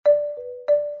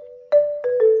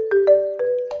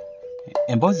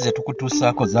Emboozi ze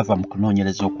tukutuusaako zava mu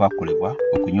kunoonyereza okwakolebwa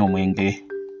okunywa omwenge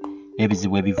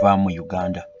n'ebizibu ebivaamu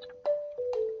Uganda.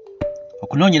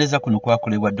 Okunoonyereza kuno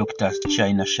kwakolebwa Dr.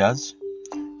 China Shaz,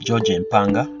 George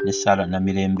Mpanga ne Sarah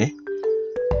Namirembe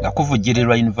nga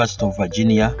kuvujjirirwa University of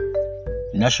Virginia,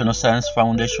 National Science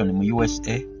Foundation mu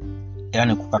USA era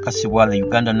ne kukakasibwa the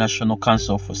Uganda National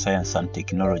Council for Science and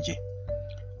Technology.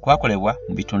 Kwakolebwa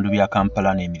mu bitundu bya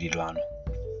Kampala n'emirirwano.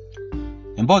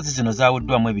 Emboozi zino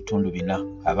zaawuddwamu ebitundu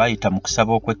 4: abaayita mu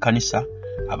kusaba okw'ekkanisa,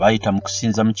 abaayita mu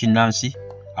kusinza mu kinnansi,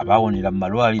 abaawonera mu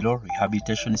malwaliro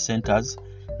rehabilitation centers,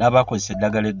 n'abaakozesa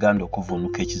eddagala egganda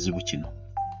okuvvuunuka ekizibu kino.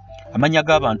 Amannya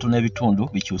g'abantu n'ebitundu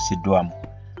bikyusiddwamu,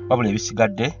 wabula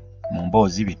ebisigadde mu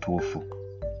mboozi bituufu.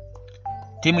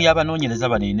 Ttiimu y'abanoonyereza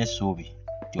bano erina essuubi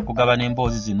nti okugabana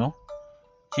emboozi zino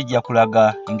kijja kulaga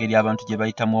engeri abantu gye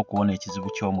bayitamu okuwona ekizibu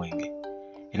ky'omwenge,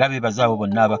 era beebaza abo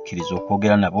bonna abakkiriza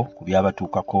okwogera nabo ku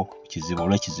byabatuukako kizibu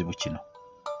olw'ekizibu kino.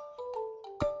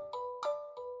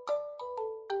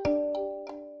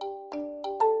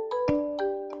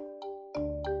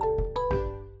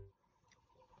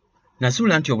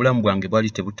 Nazuula nti obulamu bwange bwali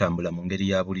tebutambula mu ngeri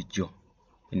ya bulijjo.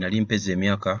 Nali mpeza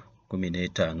emyaka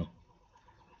 15.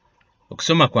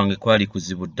 Okusoma kwange kwali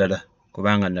kuzibu ddala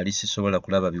kubanga nali sisobola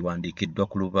kulaba biwandiikiddwa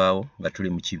ku lubaawo nga tuli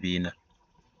mu kibiina.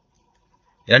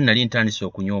 Era nali ntandise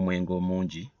okunywa omwenge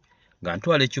omungi nga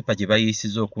ntwala eccupa gye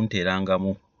bayiisiza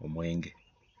okunteerangamu omwenge.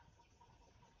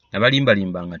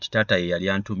 Nabalimba nti taata ye yali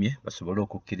antumye basobole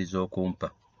okukkiriza okumpa.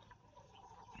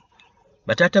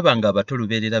 Bataata bange abato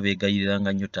lubeerera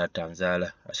beegayiriranga nnyo taata nzaala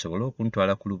asobole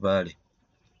okuntwala ku lubaale,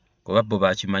 kuba bo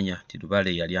baakimanya nti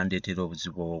lubaale yali andeetera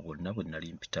obuzibu obwo bwonna bwe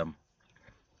nali mpitamu.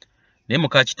 Naye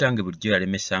muka kitange bulijjo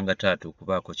yalemesanga taata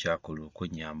okubaako kyakola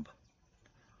okunnyamba.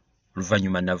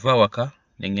 Oluvannyuma nava awaka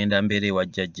ne ngenda mbeera ewa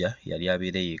jjajja yali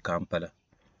abeereyo e Kampala.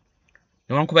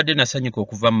 Newankubadde nasanyuka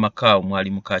okuva mu maka omwali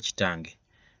muka kitange,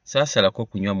 saasalako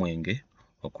okunywa mwenge,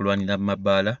 okulwanira mu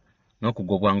mabaala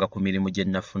n'okugobwanga ku mirimu gye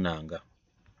nafunanga.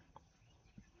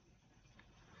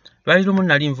 Lwali lumu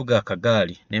nali nvuga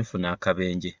akagaali ne nfuna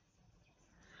akabenje.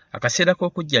 Akaseera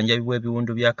k'okujjanjabibwa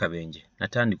ebiwundu by'akabenje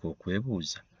natandika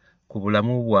okwebuuza ku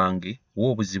bulamu bwange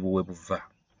w'obuzibu we buva.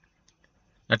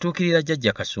 Natuukirira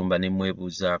jjajja Kasumba ne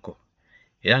mwebuuzaako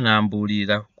era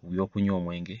n'ambuulirira ku by'okunywa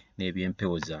omwenge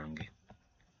n'eby'empewo zange.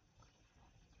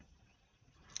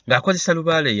 Ng'akozesa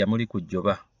lubaale yamuli ku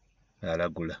jjoba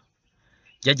alagula.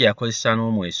 Jjajja yakozesa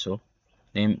n'omweso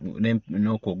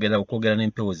n'okwogera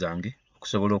n'empewo zange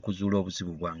okusobola okuzuula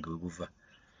obuzibu bwange we buva.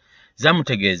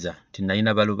 Zaamutegeeza nti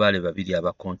nalina balubaale 2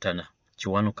 abakontana,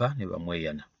 Kiwanuka ne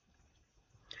Bamweyana.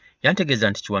 Yantegeeza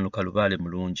nti Kiwanuka lubaale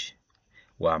mulungi,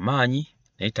 w'amaanyi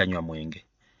naye tanywa mwenge.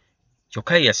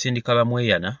 Kyokka ye yasindika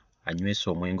Bamweyana anywese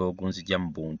omwenge ogunzija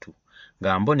mu buntu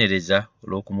ng'ambonereza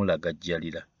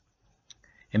olw'okumulagajjalira.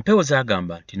 Empewo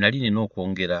zaagamba nti nali nina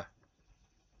okuwongerera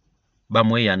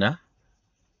Bamweyana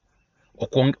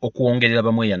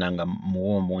nga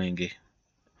muwa omwenge,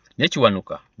 ne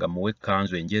Kiwanuka nga muwa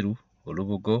ekkanzu enjeru,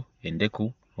 olubugo,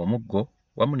 endeku, omuggo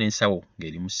wamu n'ensawo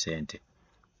ng'erimu ssente.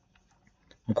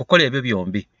 Mu kukola ebyo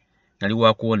byombi nali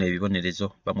wa kuwona ebibonerezo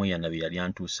Bamweyana bye yali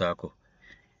antuusaako,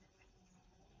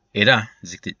 era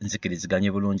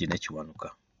nzikiriziganye bulungi ne Kiwanuka.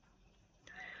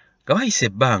 Nga wayise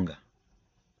ebbanga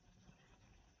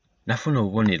nafuna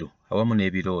obubonero awamu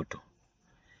n'ebirooto.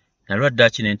 Nalwa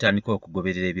ddaaki ne ntandika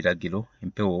okugoberera ebiragiro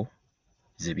empewo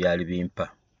ze byali bimpa.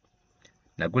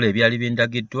 Nagula ebyali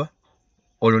bindagiddwa,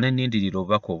 olwo ne nnindirira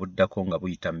obubaka obuddako nga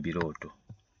buyita mu birooto.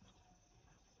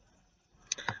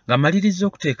 Nga mmaliriza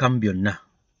okuteekamu byonna,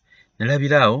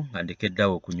 nalabiraawo nga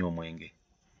ndekeddeawo okunywa omwenge,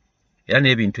 era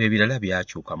n'ebintu ebirala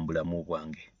byakyuka mu bulamu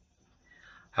bwange.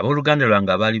 Abooluganda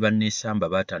lwange abaali banneesamba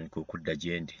baatandika okudda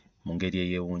gye ndi mu ngeri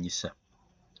eyeewuunyisa,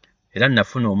 era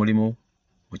nafuna omulimu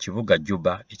mu kibuga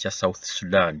Juba ekya South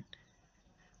Sudan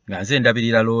nga nze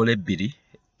ndabirira loole 2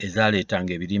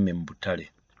 ezaaleetanga ebirime mu butale.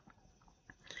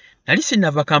 Nali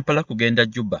sinnava Kampala kugenda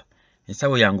Juba,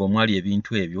 ensawo yange omwali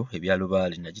ebintu ebyo ebya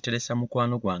lubaale nagiteresa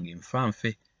mukwano gwange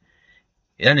nfanfe,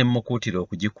 era ne mmukuutira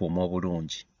okugikuuma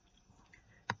obulungi,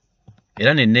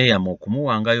 era ne neeyama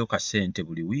okumuwangayo kasente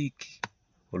buli wiiki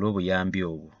olw'obuyambi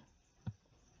obwo.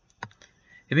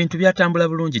 Ebintu byatambula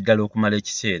bulungi ddala okumala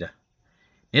ekiseera,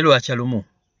 naye lwakya lumu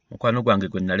mukwano gwange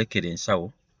gwe nalekera ensawo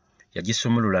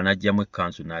yagisumulula n'aggyamu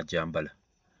ekkanzu n'agyambala.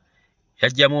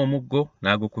 Yaggyamu omuggo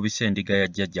n'agukubisa endiga ya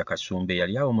jjajja Kasumba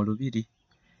eyali awo mu lubiri,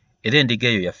 era endiga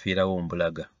eyo yafiirawo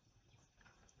mbulaga.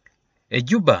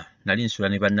 Ejjuba nali nsula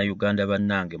ne bannayuganda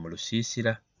bannange mu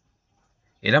lusiisira,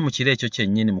 era mu kiro ekyo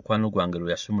kyennyini mukwano gwange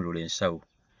lwe yasumulula ensawo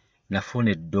nafuna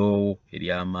eddoowo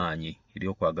ery'amaanyi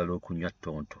ery'okwagala okunywa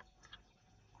ttonto.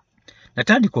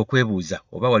 Natandika okwebuuza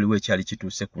oba waliwo ekyali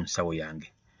kituuse ku nsawo yange.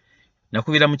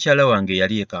 Nakubira mukyala wange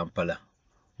yali e Kampala.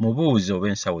 Mubuuze oba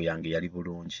ensawo yange yali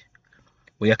bulungi.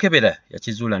 Bwe yakebera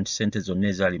yakizuula nti ssente zonna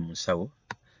ezaali mu nsawo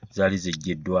zaali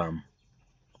ziggiddwamu.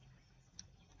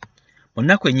 Mu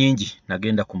nnaku ennyingi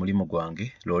nagenda ku mulimu gwange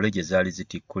loole gye zaali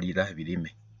zitikkulira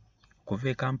ebirime okuva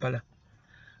e Kampala.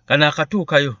 Kano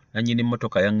akatuukayo nannyini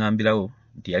mmotoka yaŋŋambirawo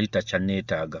nti yali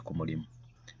takyanneetaaga ku mulimu,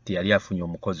 nti yali afunye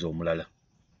omukozi omulala.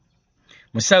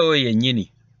 Musawo yennyini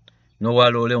n'owa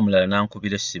loole omulala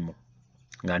n'ankubira essimu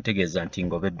nga ntegeeza nti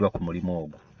ngobeddwa ku mulimu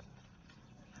ogwo.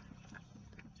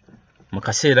 Mu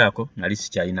kaseera ako nali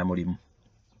sikyalina mulimu.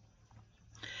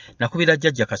 Nakubira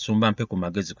jjajja Kasumba ampe ku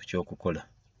magezi ku ky'okukola.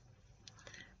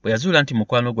 Bwe yazuula nti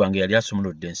mukwano gwange yali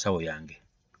asumuludde ensawo yange,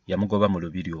 yamugoba mu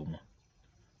lubiri omwo.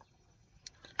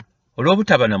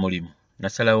 Olw'obutaba na mulimu,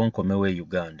 nasalawo nkomewo e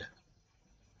Uganda.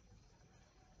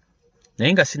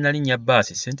 Naye nga sinnalinnya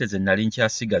bbaasi, ssente ze nali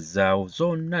nkyasigazzaawo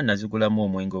zonna nazigulamu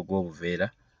omwenge ogw'obuveera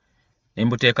ne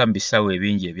mbuteeka mu bisawo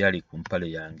ebingi ebyali ku mpale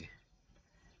yange.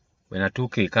 Bwe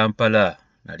natuuka e Kampala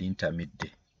nali ntamidde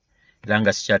era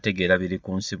nga sikyategeera biri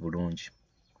ku nsi bulungi.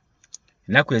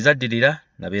 Ennaku ezaddirira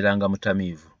nabeeranga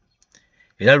mutamiivu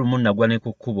era lumu nagwa ne ku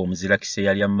kkubo omuzirakisi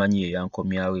eyali ammanyi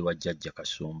eyankomyawo ewa jjajja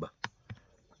Kasumba.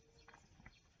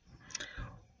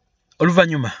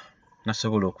 Oluvannyuma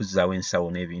nasobola okuzzaawo ensawo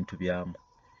n'ebintu byamu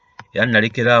era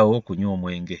nalekeraawo okunywa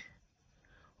omwenge.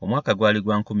 Omwaka gwali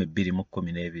gwa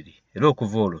 2012 era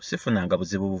okuva olwo sifunanga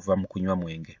buzibu buva mu kunywa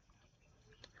mwenge.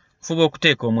 Nfuba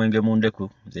okuteeka omwenge mu ndeku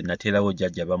ze nateerawo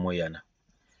jjajja bamweyana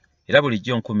era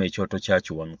bulijjo nkuma ekyoto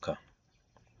kyakiwanuka.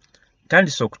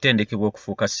 Ntandise okutendekebwa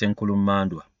okufuuka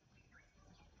ssenkulummandwa.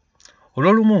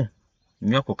 Olw'olumu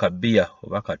nnywa ku kabbiya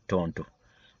oba kattonto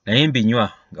naye mbinywa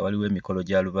nga waliwo emikolo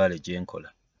gya lubaale gye nkola.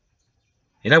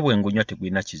 Era bwe ngunywa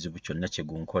tegulina kizibu kyonna kye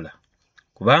gunkola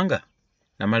kubanga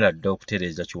namala dda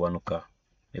okutereeza kiwanuka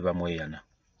ne bamweyana.